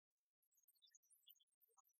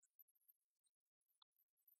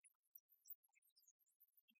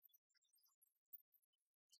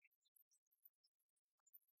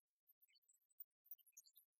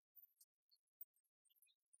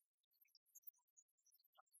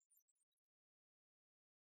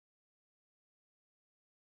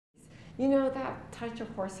You know, that touch of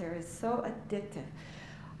horsehair is so addictive.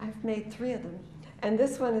 I've made 3 of them. And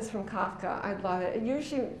this one is from Kafka. I love it. It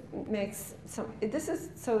usually makes some, this is,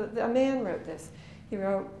 so a man wrote this. He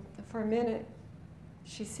wrote, for a minute,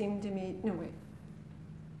 she seemed to me, no wait.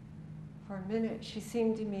 For a minute, she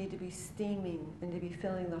seemed to me to be steaming and to be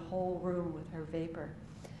filling the whole room with her vapor.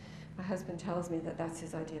 My husband tells me that that's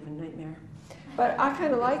his idea of a nightmare. But I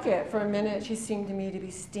kind of like it. For a minute, she seemed to me to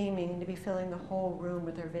be steaming and to be filling the whole room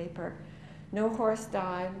with her vapor. No horse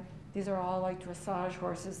died. These are all like dressage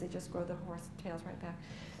horses. They just grow the horse tails right back.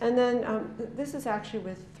 And then this is actually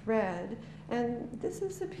with thread. And this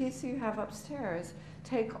is the piece you have upstairs.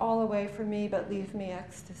 Take all away from me, but leave me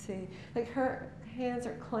ecstasy. Like her hands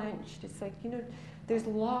are clenched. It's like, you know, there's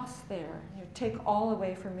loss there. You know, take all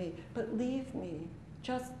away from me, but leave me.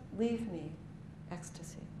 Just leave me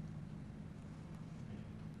ecstasy.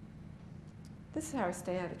 This is how I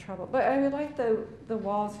stay out of trouble. But I like the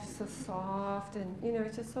walls are so soft, and you know,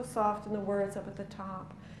 it's just so soft, and the words up at the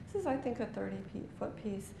top. This is, I think, a 30-foot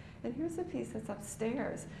piece. And here's the piece that's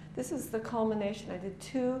upstairs. This is the culmination. I did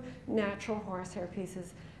 2 natural horsehair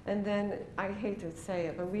pieces, and then, I hate to say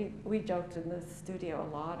it, but we joked in the studio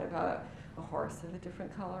a lot about a horse of a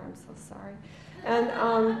different color. I'm so sorry.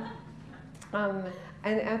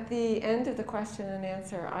 And at the end of the question and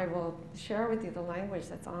answer, I will share with you the language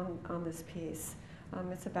that's on this piece.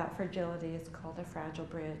 It's about fragility. It's called A Fragile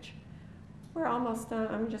Bridge. We're almost done.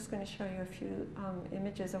 I'm just going to show you a few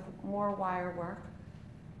images of more wire work.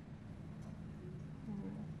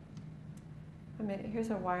 I mean, here's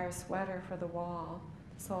a wire sweater for the wall.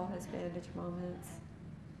 The soul has bandage moments.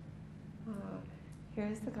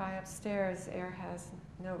 Here's the guy upstairs. Air has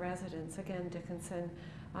no residence. Again, Dickinson.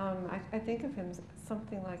 I think of him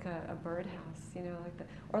something like a birdhouse, you know, like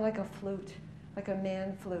or like a flute, like a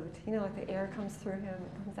man flute. You know, like the air comes through him,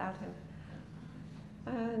 it comes out him.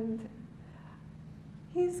 And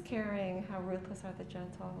he's carrying How Ruthless Are the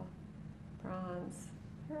Gentle, bronze.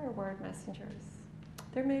 Here are word messengers.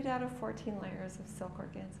 They're made out of 14 layers of silk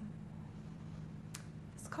organza.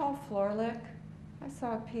 It's called Floor Lick. I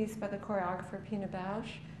saw a piece by the choreographer Pina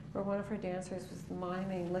Bausch where one of her dancers was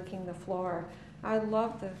miming licking the floor. I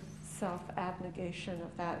love the self-abnegation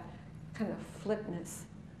of that kind of flipness.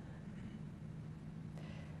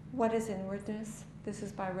 What is inwardness? This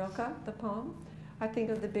is by Rilke, the poem. I think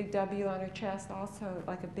of the big W on her chest also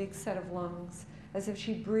like a big set of lungs, as if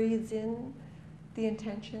she breathes in the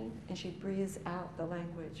intention and she breathes out the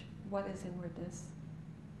language. What is inwardness?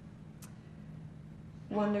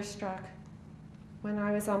 Wonderstruck. When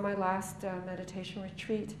I was on my last meditation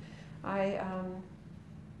retreat, I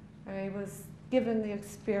was given the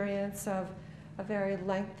experience of a very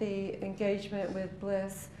lengthy engagement with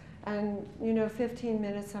bliss. And you know, 15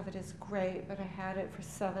 minutes of it is great, but I had it for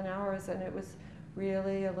 7 hours and it was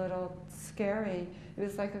really a little scary. It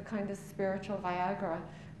was like a kind of spiritual Viagra.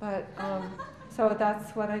 But so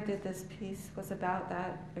that's what I did. This piece was about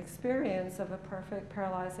that experience of a perfect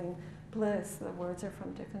paralyzing bliss. The words are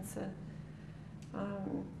from Dickinson.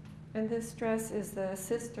 And this dress is the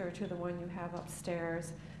sister to the one you have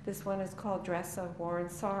upstairs. This one is called Dress of War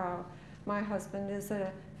and Sorrow. My husband is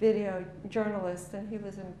a video journalist, and he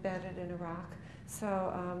was embedded in Iraq. So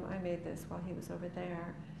I made this while he was over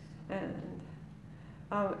there.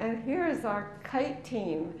 And here is our kite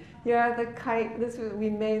team. Yeah, the kite, we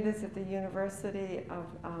made this at the University of,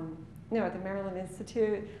 no, at the Maryland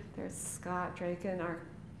Institute. There's Scott Draken, our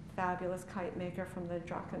fabulous kite maker from the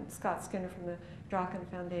Scott Skinner from the Draken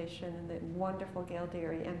Foundation, and the wonderful Gail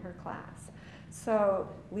Deary and her class. So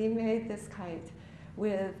we made this kite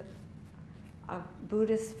with a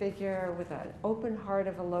Buddhist figure with an open heart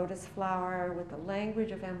of a lotus flower, with the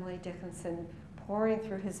language of Emily Dickinson pouring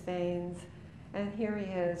through his veins. And here he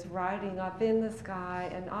is, riding up in the sky,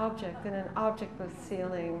 an object in an objectless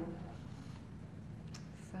ceiling.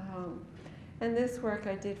 So, and this work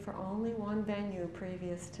I did for only one venue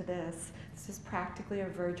previous to this. This is practically a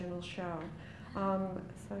virginal show.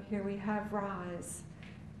 So here we have rise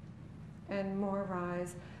and more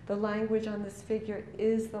rise. The language on this figure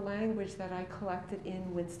is the language that I collected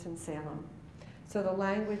in Winston-Salem. So the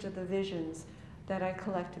language of the visions that I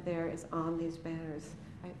collected there is on these banners.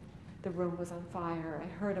 The room was on fire. I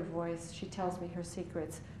heard a voice. She tells me her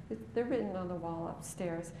secrets. They're written on the wall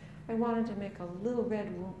upstairs. I wanted to make a little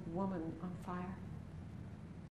red woman on fire.